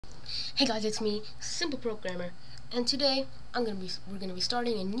Hey guys, it's me, Simple Programmer, and today we're gonna be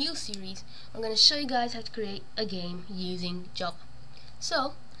starting a new series. I'm gonna show you guys how to create a game using Java.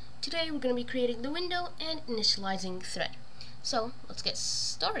 So today we're gonna be creating the window and initializing thread. So let's get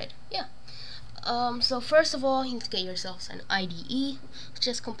started. So first of all, you need to get yourself an IDE, which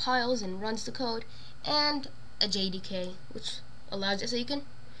just compiles and runs the code, and a JDK, which allows it so you can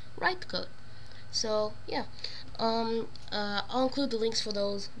write the code. So yeah, I'll include the links for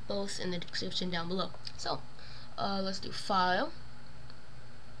those both in the description down below. So let's do File,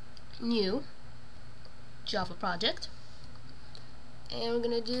 New, Java Project, and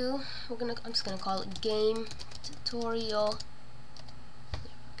I'm just gonna call it Game Tutorial. There we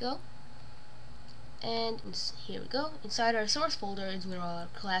go. And here we go. Inside our source folder is where all our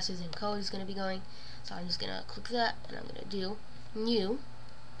classes and code is gonna be going. So I'm just gonna click that, and I'm gonna do New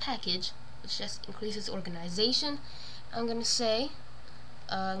Package, which just increases organization. I'm gonna say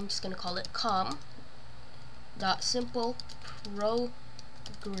I'm just gonna call it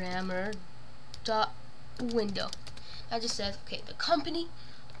com.simpleprogrammer.window. That just says, okay, the company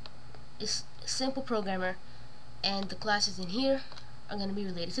is Simple Programmer, and the classes in here are gonna be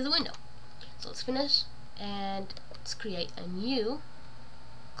related to the window. So let's finish, and let's create a new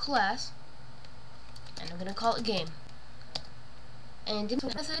class, and I'm gonna call it game. And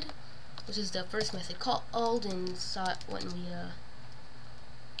input method, which is the first method called inside when we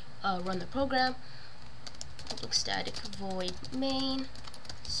run the program. Public static void main,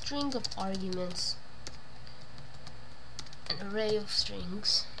 string of arguments, an array of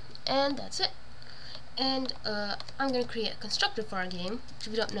strings, and that's it. And I'm going to create a constructor for our game, which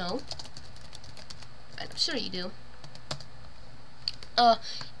if you don't know, and I'm sure you do.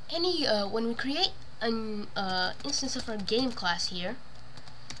 When we create an instance of our game class here,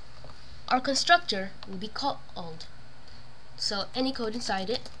 our constructor will be called. So any code inside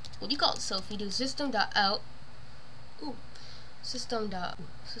it will be called. So if we do system.out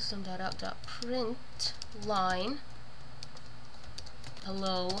print line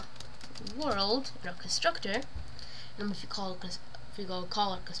hello world in our constructor, and if we call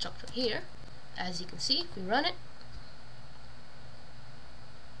our constructor here, as you can see, if we run it,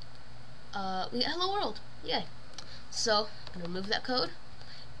 we get hello world. Yay! So I'm gonna remove that code,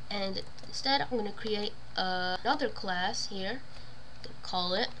 and instead I'm going to create another class here,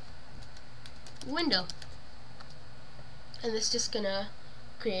 call it window, and it's just gonna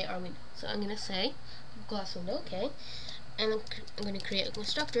create our window. So I'm gonna say class window, okay, and I'm gonna create a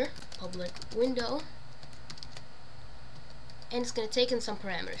constructor, public window, and it's gonna take in some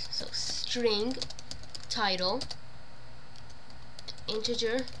parameters. So string title,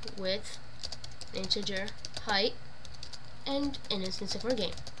 integer width, integer height, and an instance of our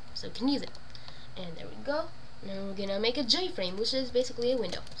game, so we can use it. And there we go. Now we're gonna make a JFrame, which is basically a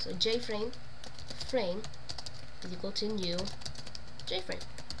window. So JFrame frame is equal to new JFrame.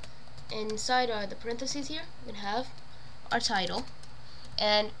 And inside the parentheses here, we're gonna have our title.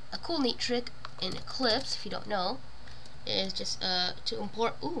 And a cool neat trick in Eclipse, if you don't know, is just to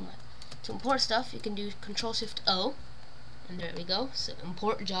import stuff. You can do Control-Shift-O, and there we go. So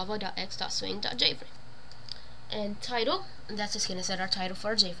import java.x.swing.jframe. And title, and that's just gonna set our title for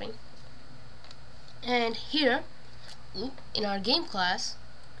our JFrame. And here in our game class,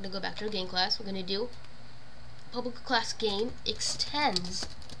 I'm gonna go back to our game class, we're gonna do public class game extends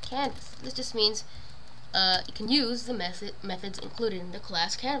canvas. This just means you can use the methods included in the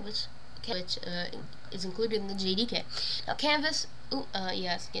class canvas, which is included in the JDK. Now canvas,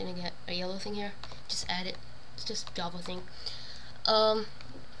 yeah, it's gonna get a yellow thing here, just add it, it's just a Java thing.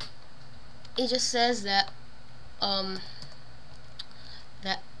 It just says that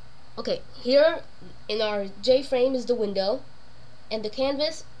okay, here in our JFrame is the window, and the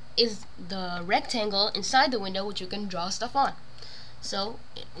canvas is the rectangle inside the window which you can draw stuff on. So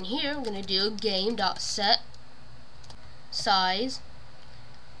in here we're gonna do game.set size,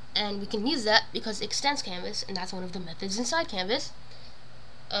 and we can use that because it extends canvas, and that's one of the methods inside canvas.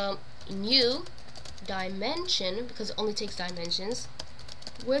 New dimension, because it only takes dimensions,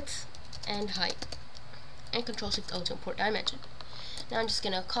 width and height, and Control-Shift-O to import dimension. Now I'm just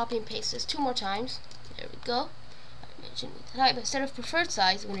gonna copy and paste this 2 more times. There we go. Dimension with height, but instead of preferred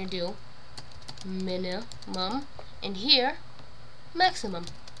size, we're gonna do minimum, and here maximum.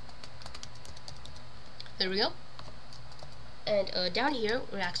 There we go. And down here,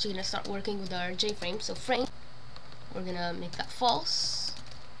 we're actually gonna start working with our JFrame. So frame, we're gonna make that false.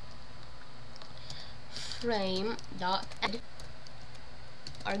 Frame dot add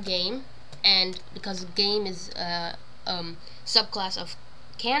our game, and because game is subclass of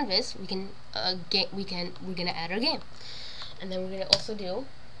canvas, we're gonna add our game, and then we're gonna also do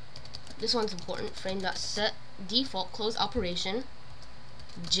this one's important. Frame.set default close operation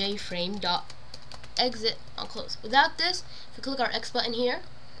jframe.exit on close. Without this, if we click our X button here,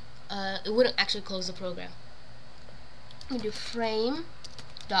 it wouldn't actually close the program. We do frame.pack,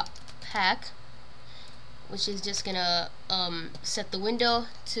 which is just gonna set the window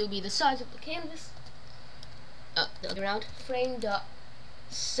to be the size of the canvas. The other way around.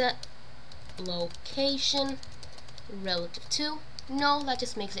 Frame.set location relative to null. That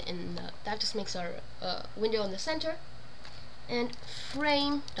just makes it in the, that just makes our window in the center. And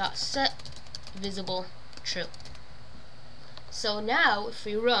frame.set visible true. So now if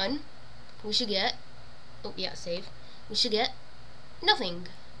we run, we should get, oh yeah, save. We should get nothing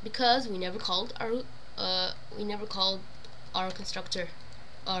because we never called our constructor,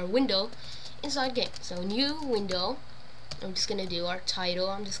 our window inside game. So new window. I'm just gonna do our title.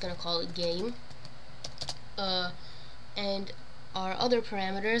 I'm just gonna call it game. And our other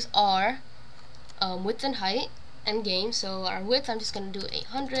parameters are width and height and game. So our width, I'm just gonna do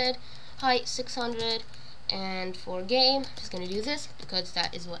 800, height 600, and for game, I'm just gonna do this because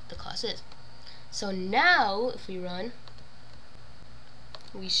that is what the class is. So now, if we run,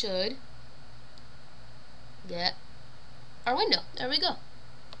 we should get our window. There we go.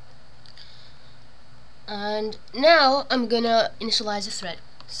 And now I'm gonna initialize a thread.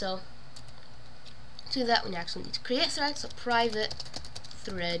 So to do that, we actually need to create a thread. So private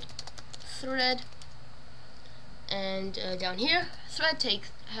thread, and down here, thread takes.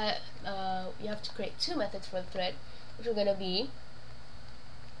 You have to create two methods for the thread, which are gonna be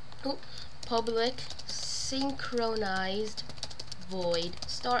public synchronized void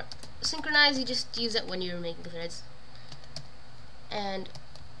start. Synchronize, you just use it when you're making threads, and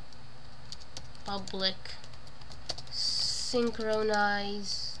public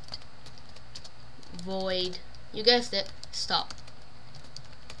synchronized void, you guessed it, stop.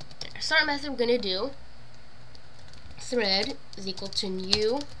 Our start method, we're gonna do thread is equal to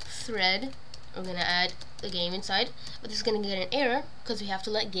new thread. We're gonna add the game inside, but this is gonna get an error because we have to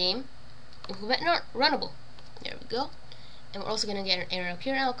let game implement not runnable. There we go. And we're also gonna get an error up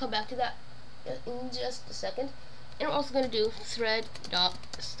here, and I'll come back to that in just a second. And we're also gonna do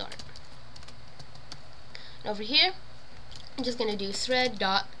thread.start. And over here, I'm just gonna do thread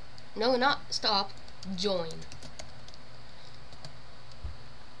dot, no, not stop, join.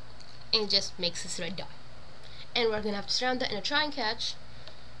 And it just makes the thread die. And we're gonna have to surround that in a try and catch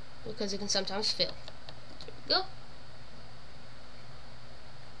because it can sometimes fail. There we go.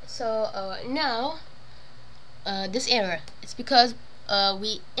 So now this error, it's because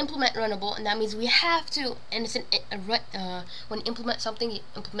we implement runnable, and that means we have to, and it's when you implement something, you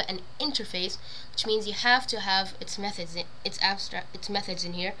implement an interface, which means you have to have its methods in, its methods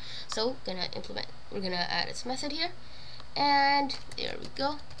in here. So we're gonna add its method here, and there we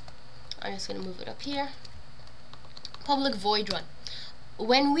go. I'm just gonna move it up here. Public void run.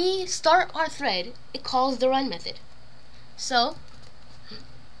 When we start our thread, it calls the run method. So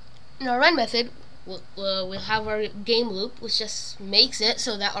in our run method, we'll have our game loop, which just makes it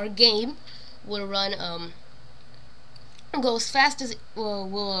so that our game will run go as fast as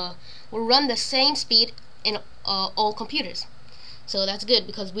will run the same speed in all computers. So that's good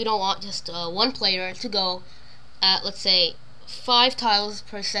because we don't want just one player to go at, let's say, 5 tiles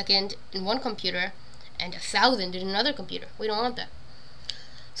per second in one computer and 1,000 in another computer. We don't want that.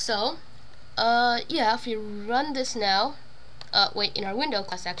 So yeah, if you run this now, wait, in our window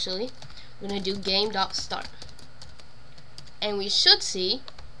class actually, we're going to do game.start, and we should see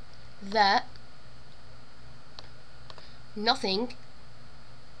that nothing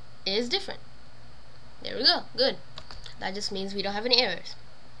is different. There we go. Good. That just means we don't have any errors.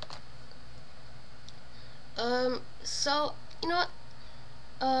 So you know what?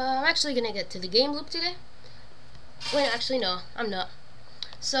 I'm actually gonna get to the game loop today. Wait, actually no, I'm not.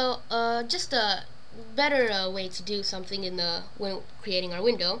 So just a better way to do something when creating our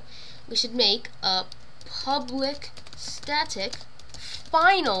window, we should make a public static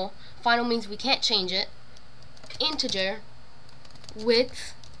final. Final means we can't change it. Integer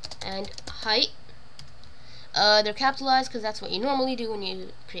width and height. They're capitalized because that's what you normally do when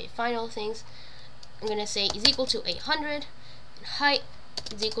you create final things. I'm gonna say is equal to 800, and height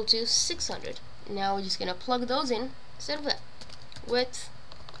is equal to 600. Now we're just gonna plug those in instead of that. Width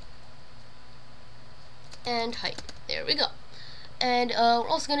and height. There we go. And we're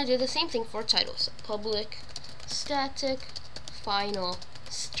also gonna do the same thing for titles. So public static final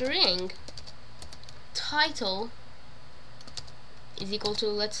string title is equal to,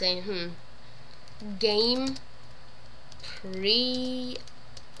 let's say, game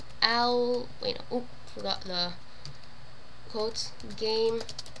forgot the quotes. Game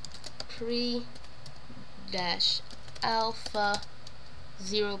pre dash alpha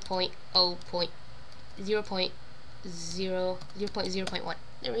 0.0.1.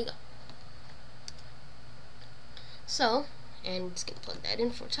 There we go. So, and just gonna plug that in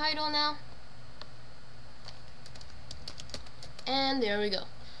for title now. And there we go.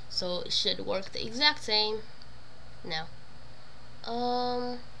 So it should work the exact same now.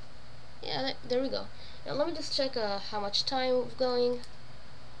 Yeah, there we go. Now let me just check how much time we're going.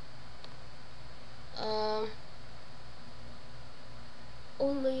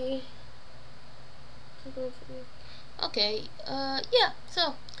 Only okay. Yeah.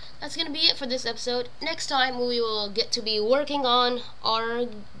 So that's gonna be it for this episode. Next time we will get to be working on our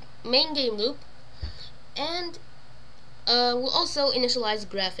main game loop, and we'll also initialize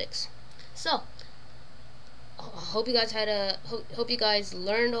graphics. So hope you guys had hope you guys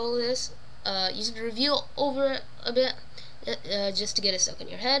learned all of this. You should review over a bit just to get it stuck in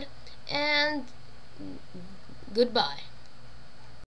your head. And goodbye.